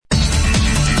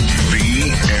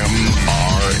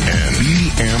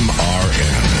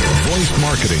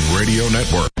marketing radio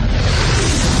network.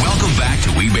 Welcome back to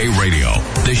eBay Radio,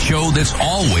 the show that's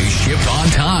always shipped on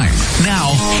time.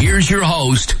 Now, here's your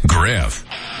host, Griff.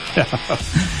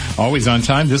 Always on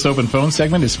time. This open phone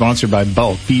segment is sponsored by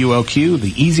Bulk, B-U-L-Q,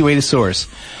 the easy way to source.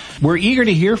 We're eager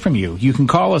to hear from you. You can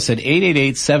call us at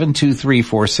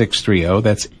 888-723-4630.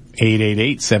 That's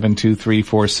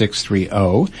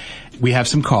 888-723-4630. We have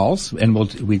some calls, and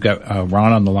we've got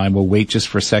Ron on the line. We'll wait just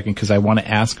for a second because I want to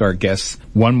ask our guests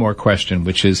one more question,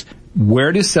 which is,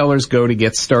 where do sellers go to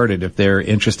get started if they're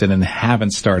interested and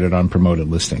haven't started on promoted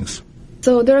listings?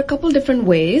 So there are a couple different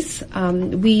ways.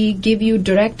 We give you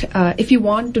direct, if you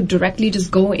want to directly just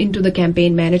go into the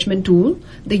campaign management tool,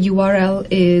 the URL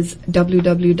is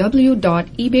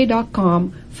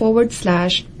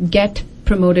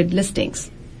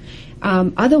www.ebay.com/get-promoted-listings.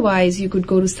 Otherwise, you could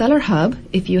go to Seller Hub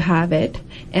if you have it,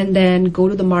 and then go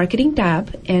to the marketing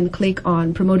tab and click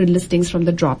on promoted listings from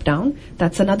the drop down.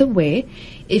 That's another way.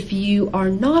 If you are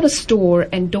not a store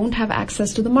and don't have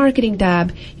access to the marketing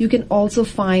tab, you can also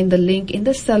find the link in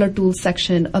the Seller Tools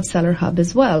section of Seller Hub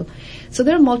as well. So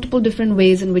there are multiple different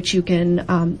ways in which you can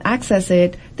access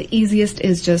it. The easiest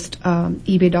is just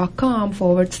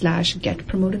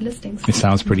ebay.com/get-promoted-listings. It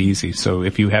sounds pretty easy. So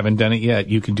if you haven't done it yet,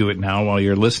 you can do it now while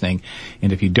you're listening.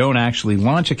 And if you don't actually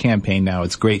launch a campaign now,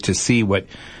 it's great to see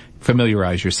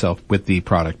familiarize yourself with the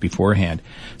product beforehand.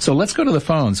 So let's go to the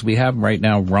phones. We have right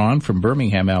now Ron from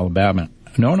Birmingham, Alabama,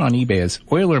 known on eBay as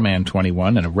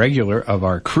Oilerman21 and a regular of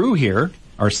our crew here,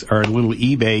 our little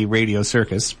eBay radio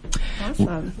circus.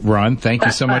 Awesome. Ron,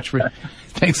 thanks so much for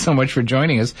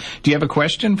joining us. Do you have a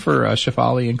question for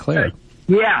Shefali and Claire?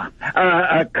 Yeah,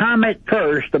 a comment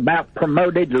first about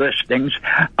promoted listings.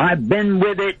 I've been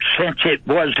with it since it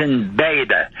was in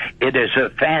beta. It is a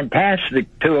fantastic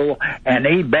tool, and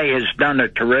eBay has done a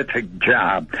terrific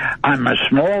job. I'm a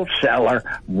small seller,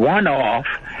 one-off,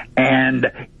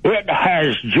 and it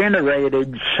has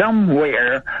generated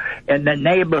somewhere in the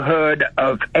neighborhood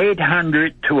of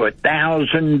 $800 to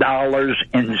 $1,000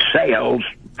 in sales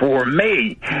for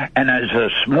me. And as a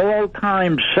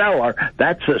small-time seller,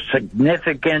 that's a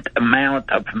significant amount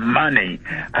of money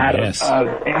out of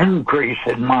increase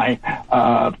in my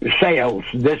sales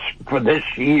for this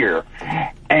year.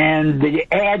 And the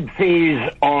ad fees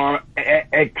are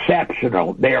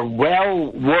exceptional. They're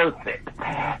well worth it.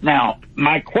 Now,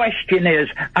 my question is,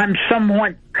 I'm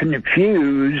somewhat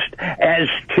confused as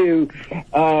to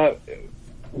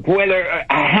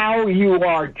how you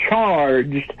are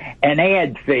charged an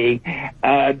ad fee.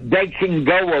 They can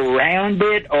go around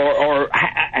it, or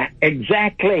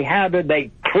exactly how do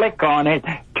they click on it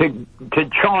to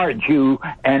charge you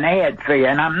an ad fee?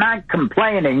 And I'm not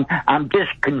complaining, I'm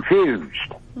just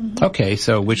confused. Okay,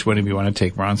 so which one of you want to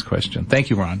take Ron's question? Thank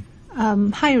you, Ron.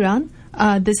 Hi, Ron.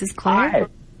 This is Claire.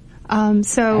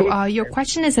 Hi. Your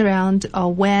question is around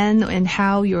when and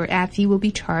how your ad fee will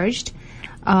be charged.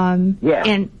 Yeah.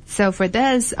 And so for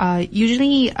this,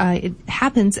 usually it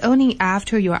happens only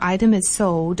after your item is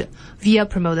sold via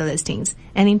promoted listings.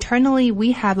 And internally,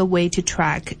 we have a way to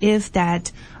track if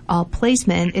that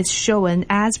placement is shown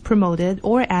as promoted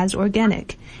or as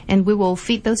organic. And we will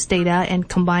feed those data and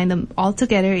combine them all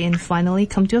together and finally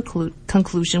come to a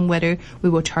conclusion whether we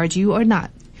will charge you or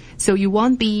not. So you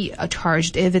won't be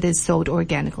charged if it is sold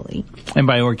organically. And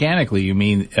by organically, you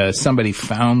mean somebody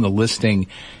found the listing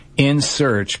in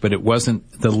search, but it wasn't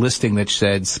the listing that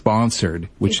said sponsored,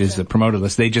 which is the promoted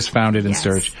list. They just found it in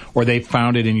search, or they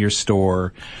found it in your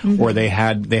store, or they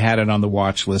had it on the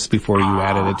watch list before you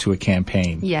added it to a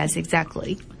campaign. Yes,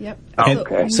 exactly. Yep.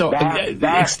 Okay. So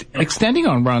extending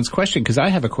on Ron's question, because I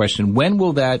have a question, when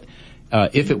will that,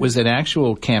 if it was an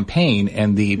actual campaign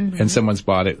and and someone's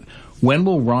bought it, when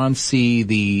will Ron see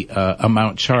the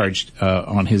amount charged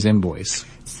on his invoice?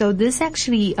 So this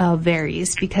actually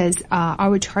varies because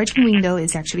our charging window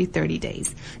is actually 30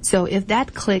 days. So if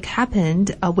that click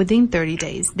happened within 30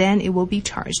 days, then it will be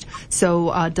charged.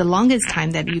 So the longest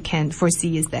time that you can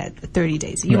foresee is that 30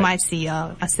 days. You might see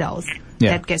a sales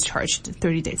that gets charged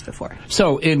 30 days before.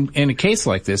 So in a case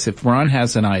like this, if Ron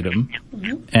has an item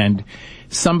and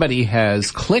somebody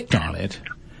has clicked on it,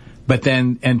 but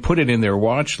then and put it in their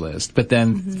watch list, but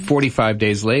then 45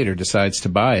 days later decides to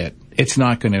buy it, he's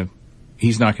not going to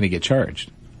get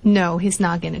charged. No, he's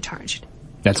not getting charged.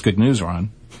 That's good news, Ron.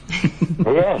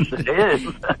 Yes, it is.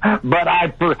 But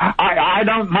I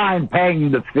don't mind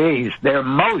paying the fees. They're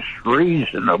most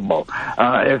reasonable.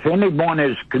 If anyone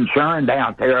is concerned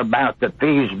out there about the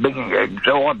fees being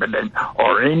exorbitant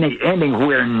or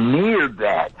anywhere near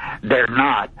that, they're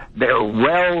not. They're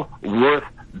well worth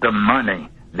the money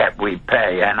that we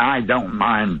pay, and I don't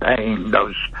mind paying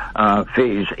those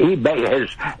fees. eBay has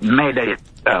made it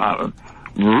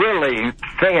really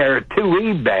fair to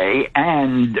eBay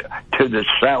and to the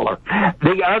seller.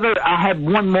 I have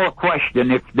one more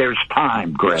question if there's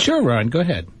time, Greg. Sure, Ron, go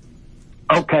ahead.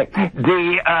 Okay.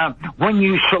 When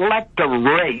you select a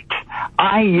rate,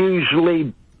 I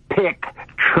usually pick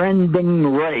trending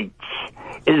rates.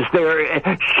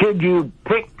 Should you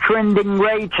pick trending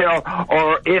rates,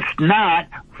 or if not,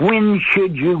 when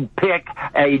should you pick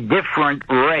a different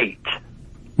rate?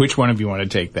 Which one of you want to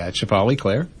take that? Shefali,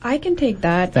 Claire? I can take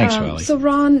that. Thanks, Shefali. So,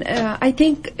 Ron, I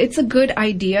think it's a good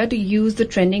idea to use the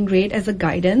trending rate as a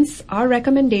guidance. Our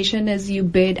recommendation is you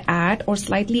bid at or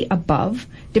slightly above,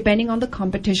 depending on the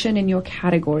competition in your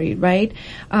category, right?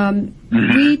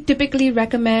 We typically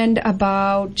recommend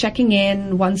about checking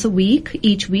in once a week,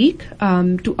 each week,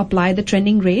 to apply the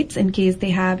trending rates in case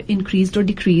they have increased or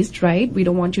decreased, right? We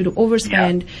don't want you to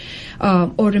overspend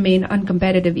or remain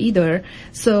uncompetitive either.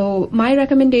 So my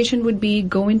recommendation would be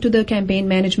go into the campaign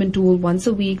management tool once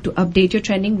a week to update your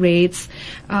trending rates.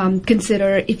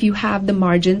 Consider, if you have the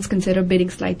margins, consider bidding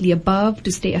slightly above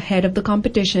to stay ahead of the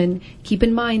competition. Keep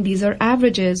in mind, these are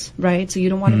averages, right? So you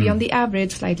don't want to be on the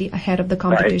average, slightly ahead of the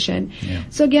competition. Right. Yeah.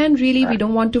 So again, really, we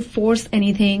don't want to force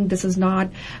anything. This is not,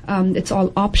 it's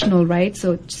all optional, right?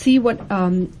 So see what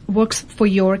works for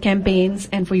your campaigns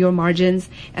and for your margins,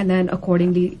 and then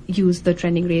accordingly use the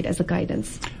trending rate as a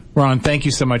guidance. Ron, thank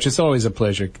you so much. It's always a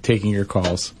pleasure taking your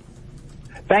calls.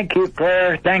 Thank you,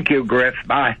 Claire. Thank you, Griff.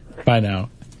 Bye. Bye now.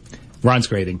 Ron's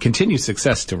great, and continued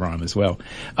success to Ron as well.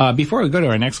 Before we go to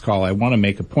our next call, I want to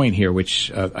make a point here,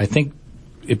 which I think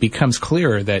it becomes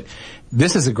clearer that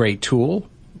this is a great tool,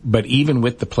 but even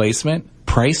with the placement,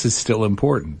 price is still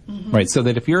important, right? So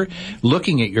that if you're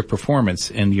looking at your performance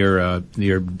and your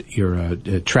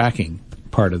tracking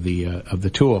part of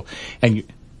the tool,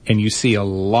 and you see you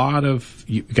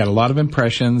got a lot of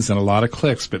impressions and a lot of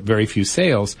clicks, but very few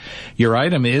sales, your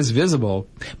item is visible,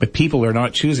 but people are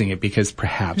not choosing it because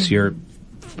perhaps your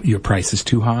price is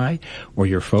too high, or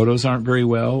your photos aren't very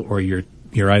well, or your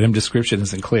item description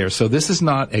isn't clear. So this is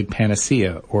not a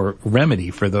panacea or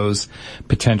remedy for those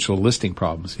potential listing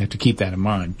problems. You have to keep that in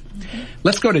mind.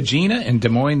 Let's go to Gina in Des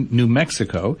Moines, New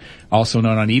Mexico, also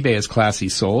known on eBay as Classy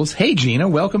Souls. Hey, Gina,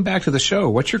 welcome back to the show.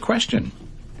 What's your question?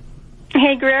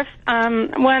 Hey, Griff.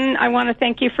 I want to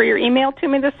thank you for your email to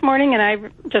me this morning, and I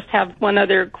just have one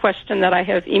other question that I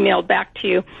have emailed back to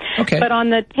you. Okay. But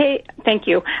thank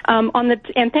you.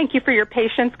 And thank you for your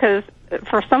patience, because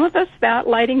for some of us, that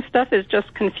lighting stuff is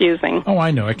just confusing. Oh,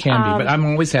 I know. It can be, but I'm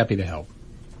always happy to help.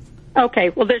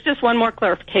 Okay. Well, there's just one more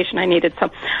clarification I needed. So,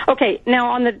 okay.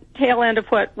 Now, on the tail end of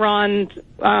what Ron,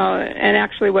 and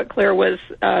actually what Claire was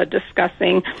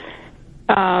discussing,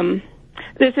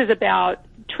 this is about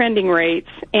trending rates.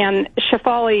 And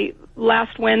Shefali,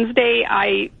 last Wednesday,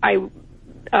 I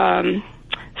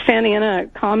sent in a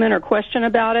comment or question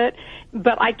about it,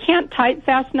 but I can't type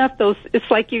fast enough.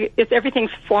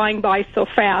 Everything's flying by so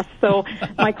fast. So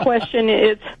my question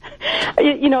is,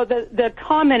 the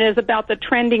comment is about the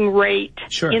trending rate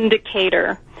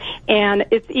indicator, and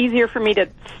it's easier for me to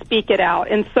speak it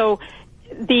out. And so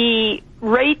the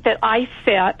rate that I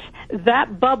set,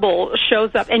 that bubble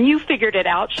shows up, and you figured it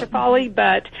out, Shefali,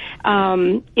 but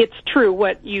it's true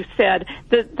what you said.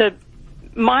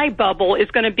 My bubble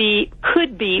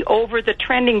could be over the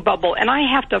trending bubble, and I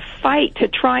have to fight to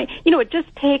try. It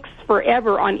just takes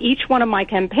forever on each one of my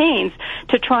campaigns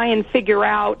to try and figure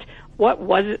out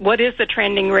what is the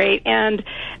trending rate. And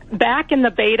back in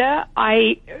the beta,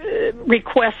 I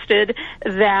requested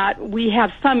that we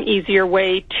have some easier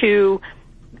way to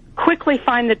quickly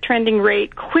find the trending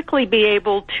rate, quickly be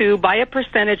able to, by a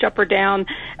percentage up or down,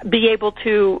 be able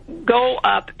to go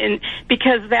up, and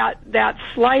because that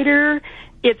slider,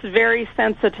 it's very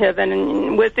sensitive,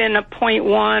 and within a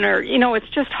 0.1 or, it's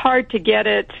just hard to get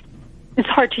it. It's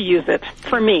hard to use it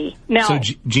for me. Now, so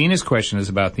Gina's question is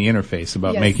about the interface,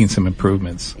 about making some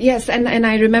improvements. Yes, and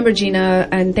I remember, Gina,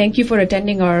 and thank you for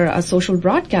attending our social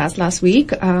broadcast last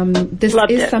week. This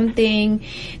is something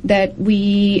that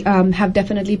we have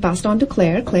definitely passed on to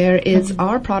Claire. Claire is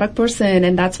our product person,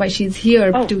 and that's why she's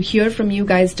here to hear from you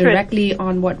guys directly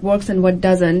on what works and what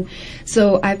doesn't.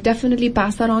 So I've definitely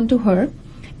passed that on to her.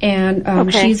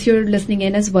 And she's here listening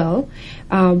in as well.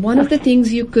 One of the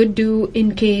things you could do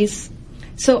in case...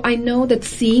 So I know that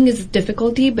seeing is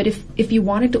difficulty, but if you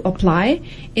wanted to apply,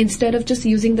 instead of just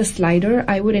using the slider,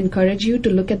 I would encourage you to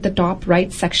look at the top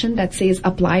right section that says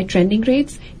Apply Trending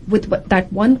Rates. With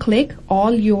that one click,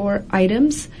 all your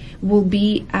items will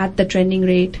be at the trending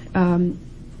rate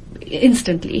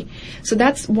instantly. So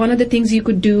that's one of the things you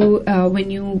could do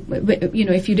when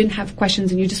if you didn't have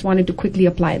questions and you just wanted to quickly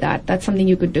apply that. That's something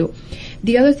you could do.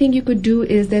 The other thing you could do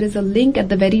is there is a link at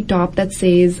the very top that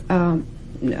says,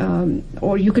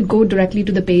 or you could go directly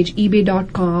to the page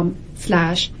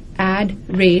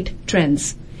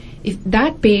ebay.com/ad-rate-trends. If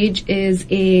that page is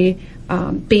a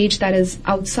page that is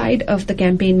outside of the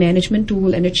campaign management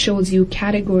tool, and it shows you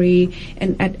category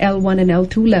and at L1 and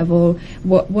L2 level,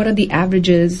 what are the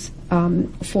averages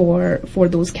for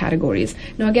those categories.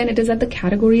 Now again, it is at the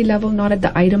category level, not at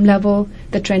the item level.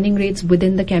 The trending rates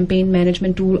within the campaign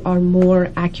management tool are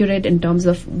more accurate in terms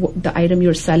of the item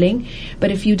you're selling. But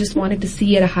if you just wanted to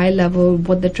see at a high level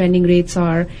what the trending rates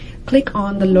are, click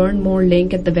on the Learn More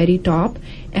link at the very top,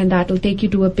 and that will take you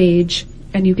to a page,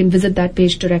 and you can visit that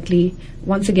page directly.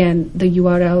 Once again, the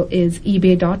URL is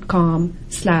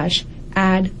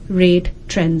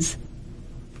ebay.com/ad-rate-trends.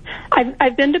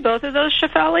 I've been to both of those,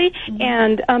 Shefali,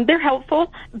 and they're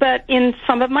helpful, but in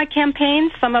some of my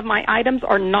campaigns, some of my items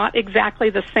are not exactly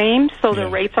the same, so the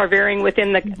rates are varying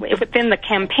within the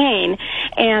campaign.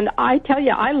 And I tell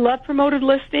you, I love promoted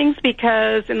listings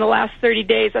because in the last 30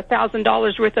 days,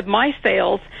 $1,000 worth of my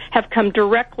sales have come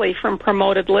directly from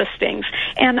promoted listings.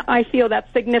 And I feel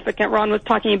that's significant. Ron was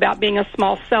talking about being a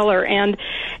small seller, and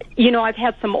I've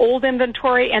had some old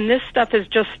inventory, and this stuff has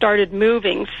just started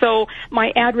moving. So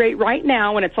my ad rate right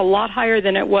now, and it's a lot higher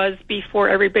than it was before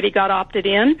everybody got opted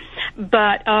in,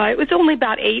 but it was only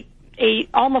about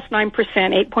almost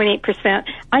 9%, 8.8%.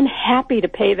 I'm happy to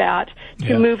pay that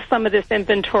to move some of this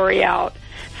inventory out.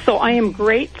 So I am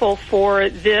grateful for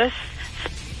this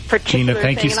particular Gina,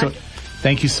 thank thing.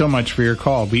 Thank you so much for your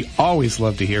call. We always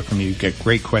love to hear from you. You get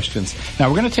great questions. Now,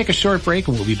 we're going to take a short break,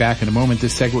 and we'll be back in a moment.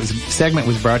 This segment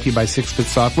was brought to you by 6-Bit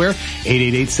Software,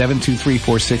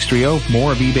 888-723-4630.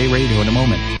 More of eBay Radio in a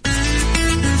moment.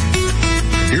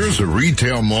 Here's a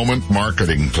Retail Moment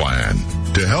marketing plan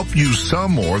to help you sell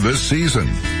more this season.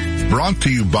 Brought to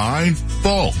you by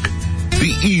Bulk,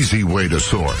 the easy way to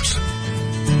source.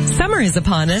 Summer is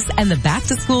upon us, and the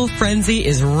back-to-school frenzy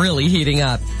is really heating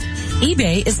up.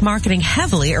 eBay is marketing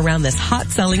heavily around this hot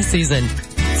selling season.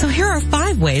 So here are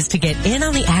 5 ways to get in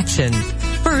on the action.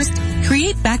 First,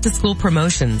 create back-to-school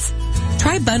promotions.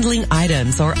 Try bundling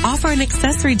items or offer an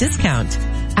accessory discount.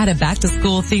 Add a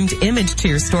back-to-school themed image to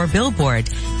your store billboard.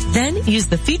 Then use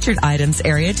the featured items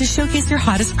area to showcase your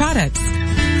hottest products.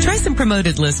 Try some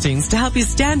promoted listings to help you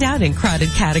stand out in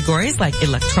crowded categories like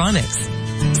electronics.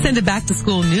 Send a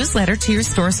back-to-school newsletter to your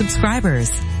store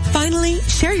subscribers. Finally,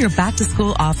 share your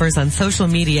back-to-school offers on social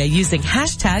media using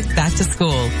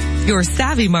 #BackToSchool. Your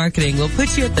savvy marketing will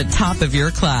put you at the top of your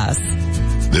class.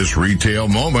 This Retail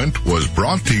Moment was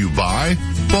brought to you by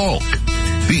Bulk,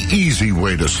 the easy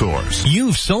way to source.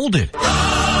 You've sold it.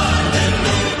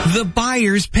 The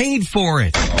buyers paid for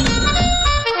it.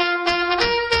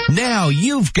 Now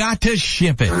you've got to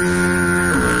ship it.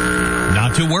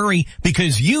 Not to worry,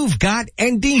 because you've got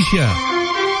Endicia.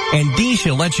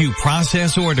 Endicia lets you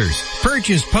process orders,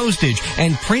 purchase postage,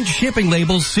 and print shipping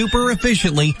labels super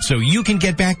efficiently so you can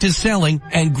get back to selling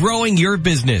and growing your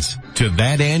business. To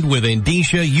that end, with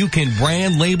Endicia, you can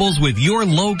brand labels with your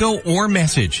logo or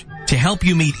message. To help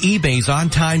you meet eBay's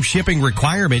on-time shipping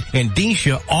requirement,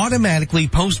 Endicia automatically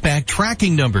posts back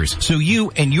tracking numbers so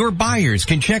you and your buyers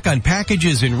can check on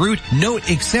packages en route, note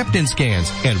acceptance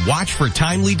scans, and watch for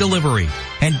timely delivery.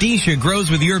 Endicia grows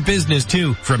with your business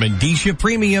too, from Endicia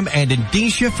Premium and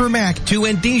Endicia for Mac to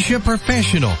Endicia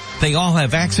Professional. They all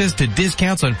have access to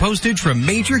discounts on postage from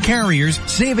major carriers,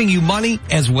 saving you money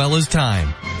as well as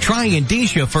time. Try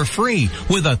Endicia for free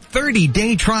with a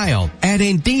 30-day trial at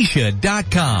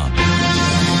Endicia.com.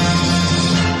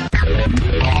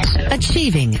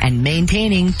 Achieving and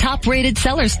maintaining top-rated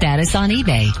seller status on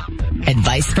eBay.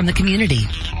 Advice from the community.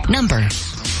 Number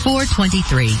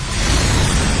 423.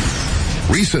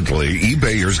 Recently,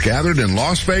 eBayers gathered in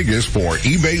Las Vegas for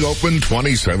eBay Open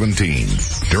 2017.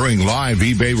 During live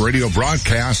eBay radio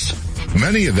broadcasts,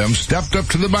 many of them stepped up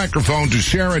to the microphone to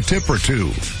share a tip or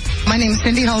two. My name is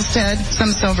Cindy Halstead,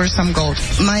 some silver, some gold.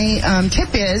 My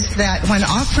tip is that when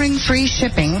offering free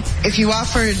shipping, if you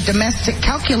offer domestic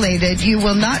calculated, you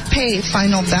will not pay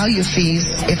final value fees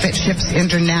if it ships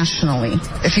internationally.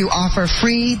 If you offer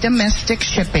free domestic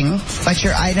shipping, but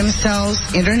your item sells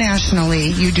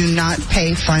internationally, you do not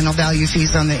pay final value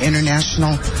fees on the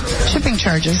international shipping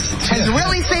charges. Has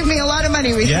really saved me a lot of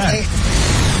money recently. Yeah.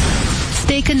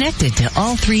 Stay connected to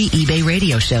all 3 eBay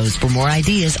radio shows for more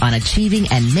ideas on achieving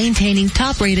and maintaining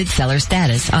top-rated seller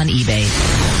status on eBay.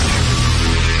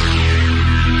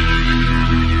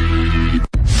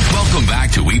 Welcome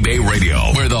back to eBay Radio,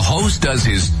 where the host does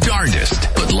his darndest,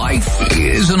 but life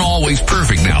isn't always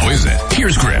perfect now, is it?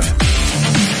 Here's Griff.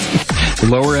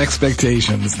 Lower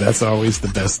expectations. That's always the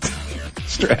best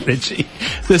strategy.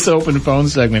 This open phone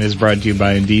segment is brought to you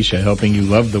by Indicia, helping you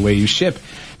love the way you ship.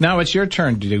 Now it's your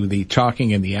turn to do the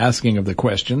talking and the asking of the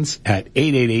questions at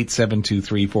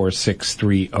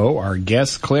 888-723-4630. Our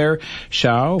guest, Claire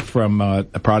Shao, from a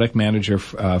product manager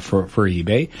for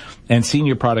eBay, and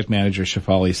senior product manager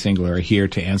Shefali Singler are here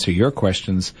to answer your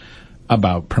questions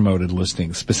about promoted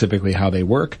listings, specifically how they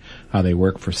work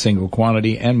for single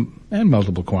quantity and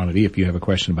multiple quantity, if you have a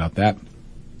question about that.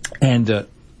 And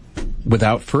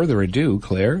without further ado,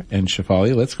 Claire and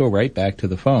Shefali, let's go right back to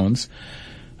the phones.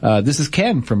 This is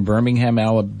Ken from Birmingham,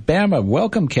 Alabama.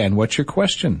 Welcome, Ken. What's your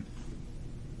question?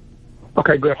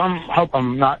 Okay, Griff. I hope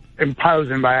I'm not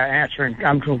imposing by answering.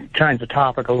 I'm going to change the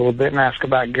topic a little bit and ask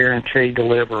about guaranteed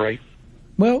delivery.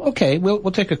 Well, okay. We'll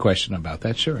take a question about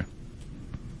that, sure.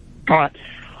 All right.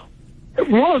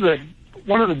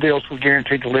 One of the deals with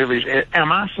guaranteed deliveries,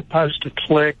 am I supposed to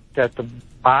click that the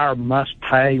buyer must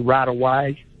pay right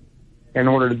away in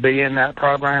order to be in that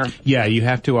program? Yeah, you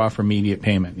have to offer immediate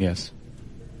payment, yes.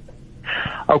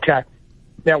 Okay.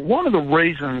 Now, one of the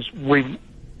reasons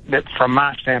that from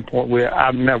my standpoint,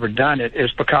 I've never done it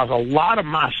is because a lot of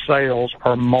my sales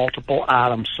are multiple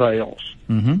item sales.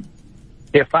 Mm-hmm.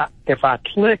 If I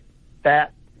click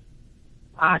that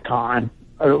icon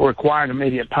requiring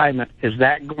immediate payment, is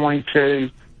that going to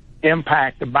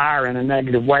impact the buyer in a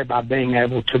negative way by being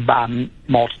able to buy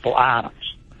multiple items?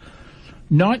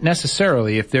 Not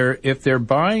necessarily. If they're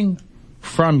buying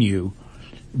from you,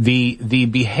 the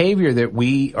behavior that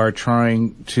we are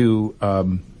trying to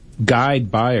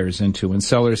guide buyers into, and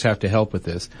sellers have to help with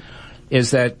this,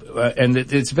 is that, and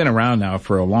it's been around now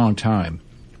for a long time,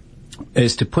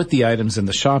 is to put the items in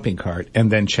the shopping cart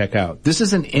and then check out. This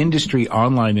is an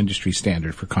online industry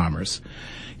standard for commerce.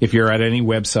 If you're at any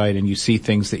website and you see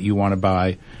things that you want to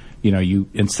buy, you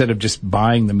instead of just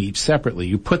buying them each separately,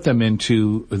 you put them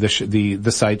into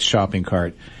the site's shopping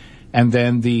cart. And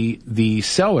then the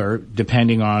seller,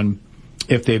 depending on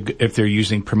if they're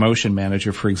using Promotion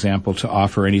Manager, for example, to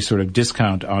offer any sort of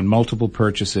discount on multiple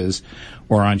purchases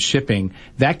or on shipping,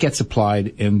 that gets applied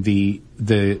in the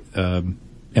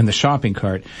shopping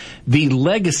cart. The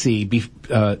legacy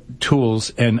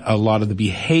tools and a lot of the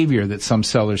behavior that some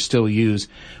sellers still use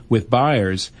with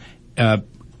buyers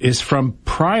is from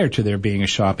prior to there being a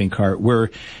shopping cart,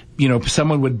 where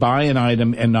someone would buy an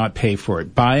item and not pay for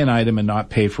it, buy an item and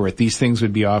not pay for it. These things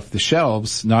would be off the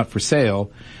shelves, not for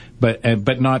sale,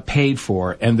 but not paid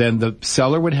for. And then the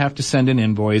seller would have to send an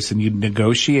invoice, and you'd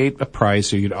negotiate a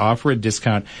price or you'd offer a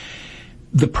discount.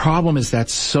 The problem is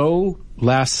that's so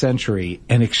last century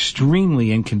and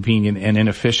extremely inconvenient and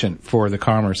inefficient for the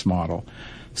commerce model.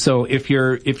 So if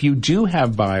you do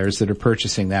have buyers that are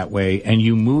purchasing that way and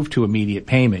you move to immediate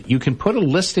payment, you can put a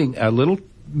little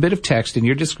bit of text in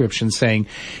your description saying,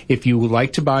 if you would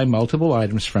like to buy multiple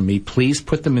items from me, please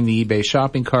put them in the eBay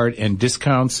shopping cart, and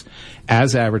discounts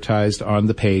as advertised on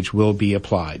the page will be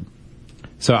applied.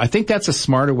 So I think that's a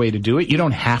smarter way to do it. You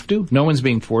don't have to. No one's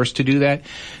being forced to do that.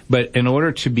 But in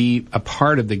order to be a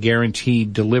part of the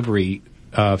guaranteed delivery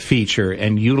feature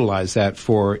and utilize that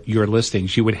for your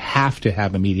listings, you would have to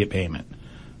have immediate payment.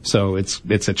 So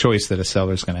it's a choice that a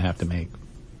seller's going to have to make.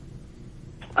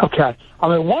 Okay. I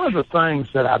mean, one of the things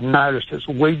that I've noticed is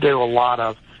we do a lot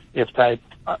of,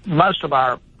 most of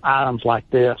our items like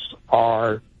this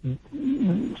are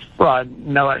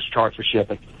no extra charge for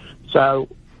shipping. So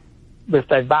if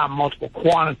they buy multiple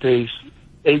quantities,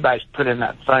 eBay's put in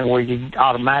that thing where you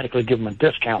automatically give them a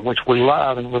discount, which we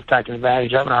love and we've taken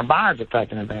advantage of, and our buyers have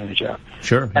taken advantage of.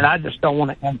 Sure. And I just don't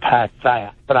want to impact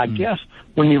that. But I guess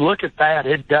when you look at that,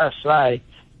 it does say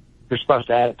you're supposed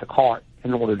to add it to cart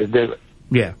in order to do it.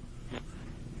 Yeah.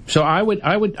 So I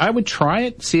would try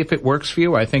it, see if it works for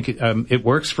you. I think it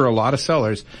works for a lot of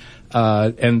sellers,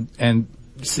 and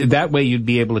that way you'd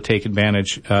be able to take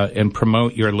advantage and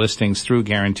promote your listings through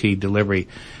guaranteed delivery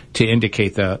to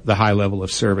indicate the high level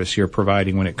of service you're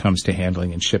providing when it comes to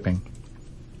handling and shipping.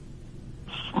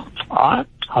 All right.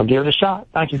 I'll give it a shot.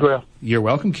 Thank you, Griff. You're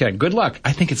welcome, Ken. Good luck.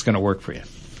 I think it's going to work for you.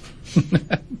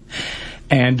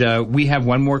 And we have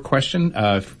one more question,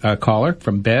 a caller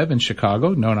from Bev in Chicago,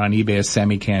 known on eBay as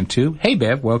SemiCan2. Hey,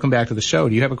 Bev, welcome back to the show.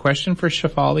 Do you have a question for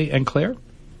Shefali and Claire?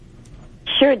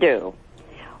 Sure do.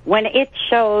 When it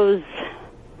shows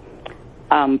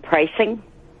pricing,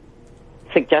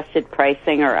 suggested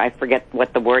pricing, or I forget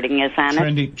what the wording is on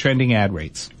it. Trending ad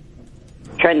rates.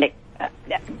 Trending.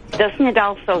 Doesn't it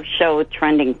also show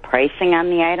trending pricing on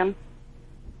the item?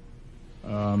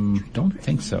 Don't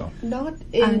think so. Not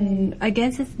in... I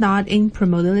guess it's not in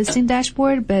Promoted Listing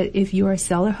Dashboard, but if you're a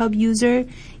Seller Hub user,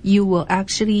 you will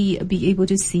actually be able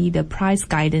to see the price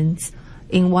guidance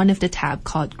in one of the tab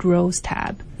called Growth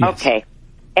tab. Yes. Okay.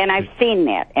 And I've seen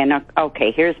that. And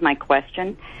okay, here's my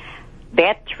question.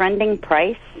 That trending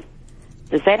price,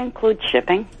 does that include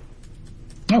shipping?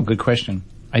 Oh, good question.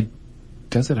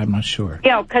 Does it? I'm not sure.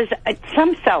 You know, because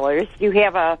some sellers, you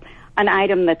have an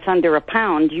item that's under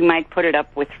 £1, you might put it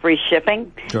up with free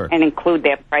shipping and include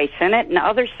that price in it. And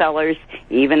other sellers,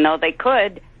 even though they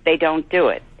could, they don't do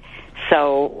it.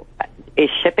 So is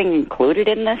shipping included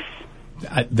in this?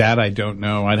 That I don't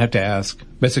know. I'd have to ask.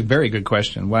 That's a very good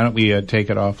question. Why don't we take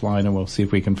it offline and we'll see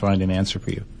if we can find an answer for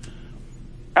you.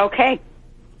 Okay.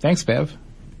 Thanks, Bev.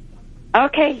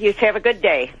 Okay. You have a good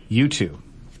day. You too.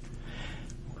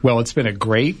 Well, it's been a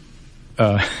great,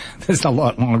 it's a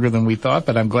lot longer than we thought,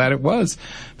 but I'm glad it was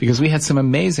because we had some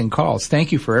amazing calls.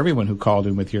 Thank you for everyone who called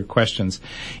in with your questions.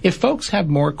 If folks have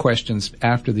more questions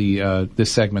after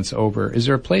this segment's over, is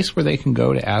there a place where they can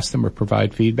go to ask them or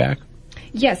provide feedback?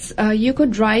 Yes, you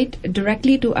could write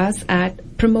directly to us at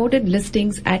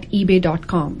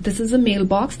promotedlistings@ebay.com. This is a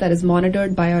mailbox that is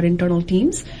monitored by our internal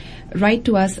teams. Write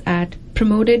to us at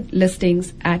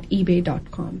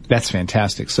promotedlistings@ebay.com. That's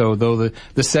fantastic. So though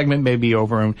the segment may be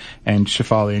over and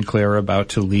Shefali and Claire are about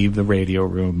to leave the radio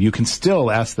room, you can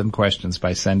still ask them questions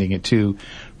by sending it to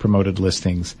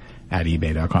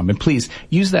promotedlistings@ebay.com. And please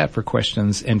use that for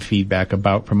questions and feedback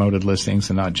about promoted listings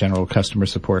and not general customer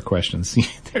support questions.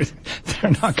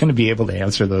 They're not going to be able to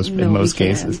answer those in most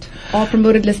cases. All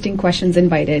promoted listing questions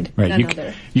invited. Right.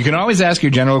 You can always ask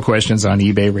your general questions on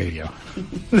eBay Radio.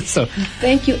 So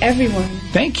thank you, everyone.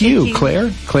 Thank you.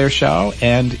 Claire Shaw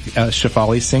and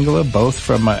Shefali Singala, both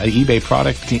from eBay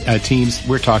product teams.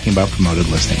 We're talking about promoted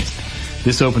listings.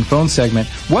 This open phone segment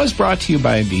was brought to you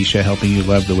by Andisha, helping you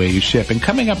love the way you ship. And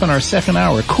coming up in our second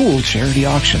hour, cool charity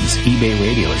auctions. eBay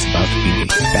Radio is about to be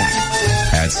back.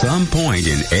 At some point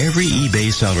in every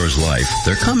eBay seller's life,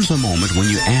 there comes a moment when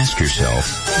you ask yourself,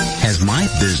 has my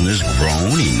business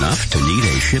grown enough to need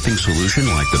a shipping solution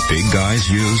like the big guys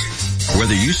use?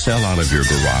 Whether you sell out of your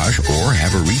garage or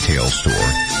have a retail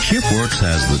store, ShipWorks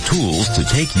has the tools to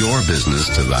take your business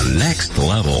to the next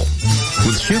level.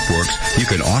 With ShipWorks, you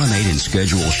can automate and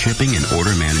schedule shipping and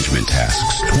order management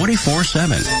tasks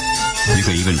 24/7. You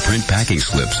can even print packing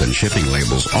slips and shipping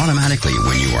labels automatically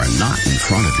when you are not in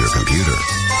front of your computer.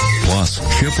 Plus,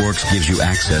 ShipWorks gives you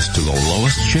access to the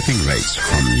lowest shipping rates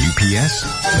from UPS,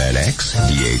 FedEx,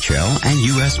 DHL, and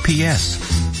USPS.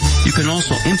 You can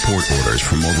also import orders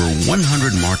from over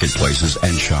 100 marketplaces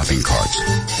and shopping carts.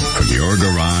 From your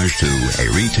garage to a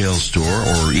retail store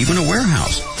or even a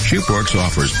warehouse, ShipWorks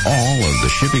offers all of the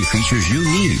shipping features you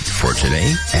need for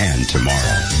today and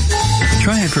tomorrow.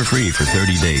 Try it for free for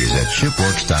 30 days at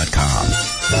shipworks.com.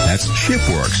 That's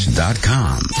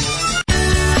shipworks.com.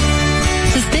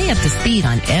 To stay up to speed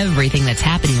on everything that's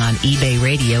happening on eBay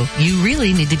Radio, you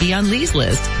really need to be on Lee's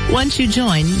list. Once you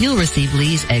join, you'll receive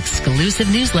Lee's exclusive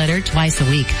newsletter twice a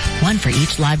week, one for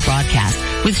each live broadcast,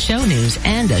 with show news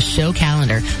and a show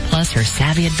calendar, plus her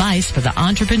savvy advice for the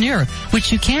entrepreneur,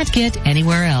 which you can't get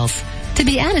anywhere else. To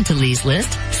be added to Lee's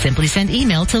list, simply send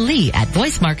email to Lee at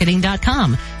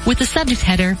voicemarketing.com with the subject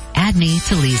header, Add Me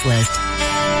to Lee's List.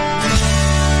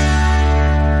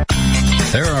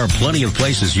 There are plenty of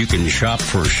places you can shop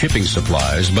for shipping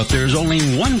supplies, but there's only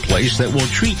one place that will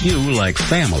treat you like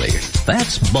family.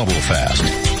 That's Bubble Fast.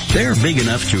 They're big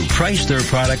enough to price their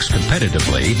products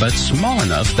competitively, but small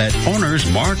enough that owners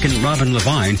Mark and Robin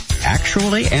Levine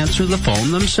actually answer the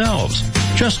phone themselves.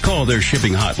 Just call their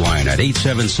shipping hotline at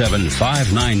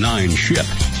 877-599-SHIP.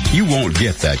 You won't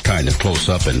get that kind of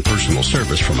close-up and personal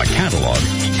service from a catalog,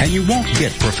 and you won't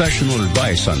get professional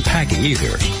advice on packing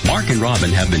either. Mark and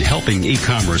Robin have been helping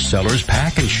e-commerce sellers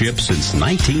pack and ship since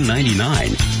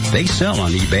 1999. They sell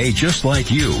on eBay just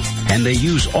like you, and they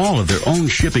use all of their own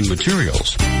shipping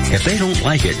materials. If they don't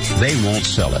like it, they won't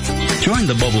sell it. Join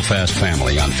the Bubble Fast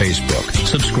family on Facebook.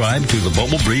 Subscribe to the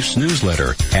Bubble Briefs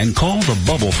newsletter and call the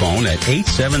Bubble phone at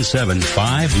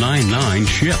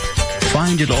 877-599-SHIP.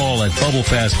 Find it all at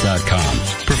bubblefast.com,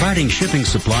 providing shipping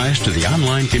supplies to the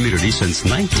online community since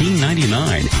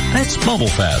 1999. That's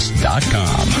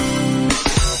bubblefast.com.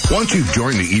 Once you've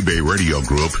joined the eBay Radio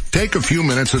Group, take a few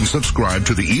minutes and subscribe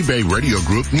to the eBay Radio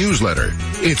Group newsletter.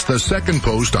 It's the second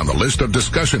post on the list of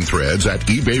discussion threads at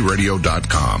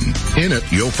ebayradio.com. In it,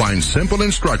 you'll find simple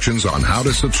instructions on how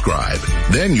to subscribe.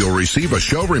 Then you'll receive a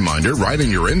show reminder right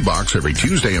in your inbox every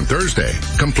Tuesday and Thursday,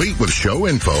 complete with show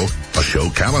info, a show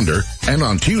calendar, and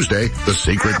on Tuesday, the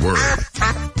secret word.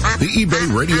 The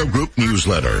eBay Radio Group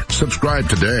newsletter. Subscribe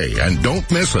today and don't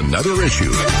miss another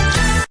issue.